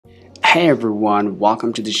Hey everyone,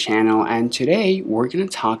 welcome to the channel, and today we're going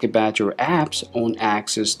to talk about your apps on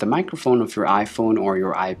access the microphone of your iPhone or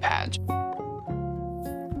your iPad.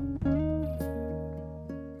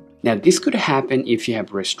 Now this could happen if you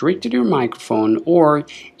have restricted your microphone or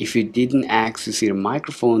if you didn't access your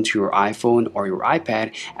microphone to your iPhone or your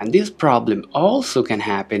iPad, and this problem also can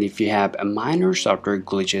happen if you have a minor software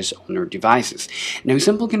glitches on your devices. Now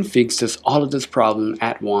Simple can fix all of this problem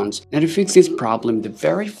at once. Now to fix this problem, the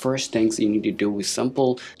very first things you need to do is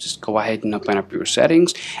simple. Just go ahead and open up your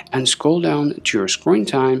settings and scroll down to your screen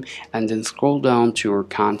time, and then scroll down to your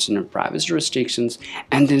content and privacy restrictions,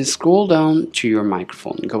 and then scroll down to your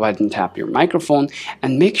microphone. Go ahead and tap your microphone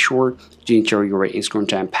and make sure to enter your screen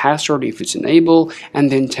time password if it's enabled,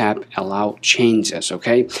 and then tap allow changes.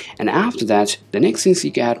 Okay, and after that the next things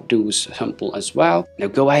you gotta do is simple as well. Now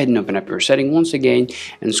go ahead and open up your setting once again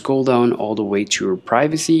and scroll down all the way to your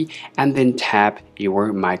privacy, and then tap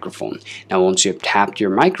your microphone. Now once you have tapped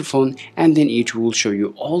your microphone, and then it will show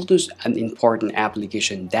you all those important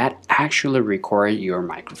applications that actually require your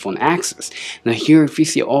microphone access. Now here, if you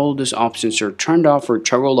see all those options are turned off or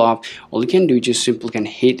toggled off, all you can do is just simply can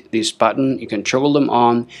hit this button. You can toggle them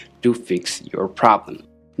on to fix your problem.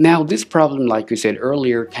 Now this problem, like we said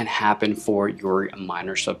earlier, can happen for your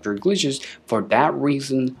minor software glitches. For that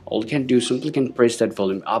reason, all you can do simply can press that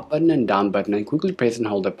volume up button and down button, and quickly press and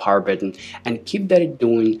hold the power button, and keep that in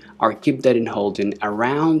doing or keep that in holding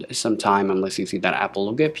around some time unless you see that Apple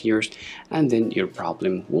logo appears, and then your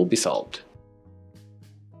problem will be solved.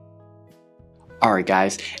 Alright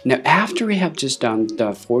guys, now after we have just done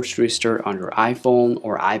the force restart on your iPhone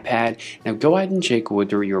or iPad, now go ahead and check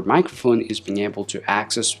whether your microphone is being able to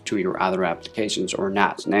access to your other applications or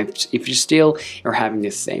not. Now if you still are having the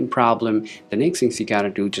same problem, the next things you gotta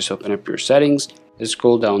do, just open up your settings,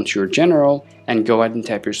 scroll down to your general, and go ahead and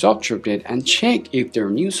tap your software update and check if there are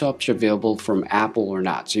new software available from Apple or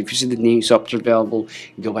not. So if you see the new software available,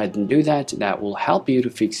 go ahead and do that. That will help you to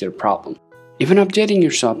fix your problem. If updating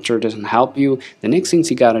your software doesn't help you, the next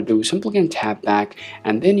things you gotta do is simply can tap back,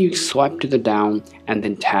 and then you swipe to the down and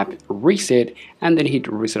then tap reset, and then hit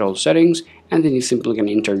reset all settings, and then you simply can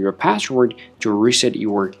enter your password to reset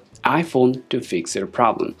your iPhone to fix your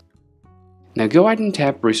problem. Now go ahead and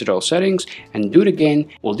tap reset all settings and do it again.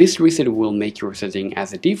 Well, this reset will make your setting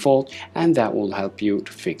as a default, and that will help you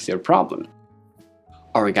to fix your problem.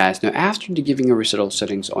 Alright guys, now after giving a reset all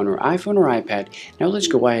settings on our iPhone or iPad, now let's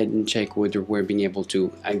go ahead and check whether we're being able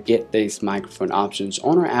to get these microphone options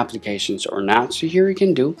on our applications or not. So here you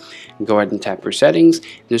can do, go ahead and tap your settings,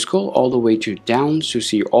 then scroll all the way to down to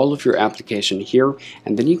see all of your application here,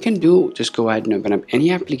 and then you can do, just go ahead and open up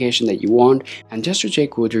any application that you want, and just to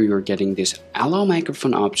check whether you're getting this allow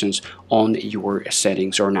microphone options on your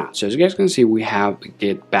settings or not. So as you guys can see, we have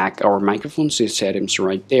get back our microphone settings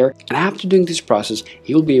right there, and after doing this process,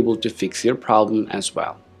 you'll be able to fix your problem as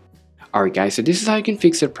well. Alright guys, so this is how you can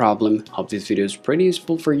fix your problem. Hope this video is pretty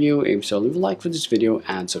useful for you. If so, leave a like for this video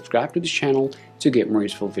and subscribe to the channel to get more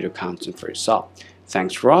useful video content for yourself.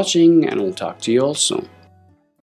 Thanks for watching, and I'll talk to you all soon.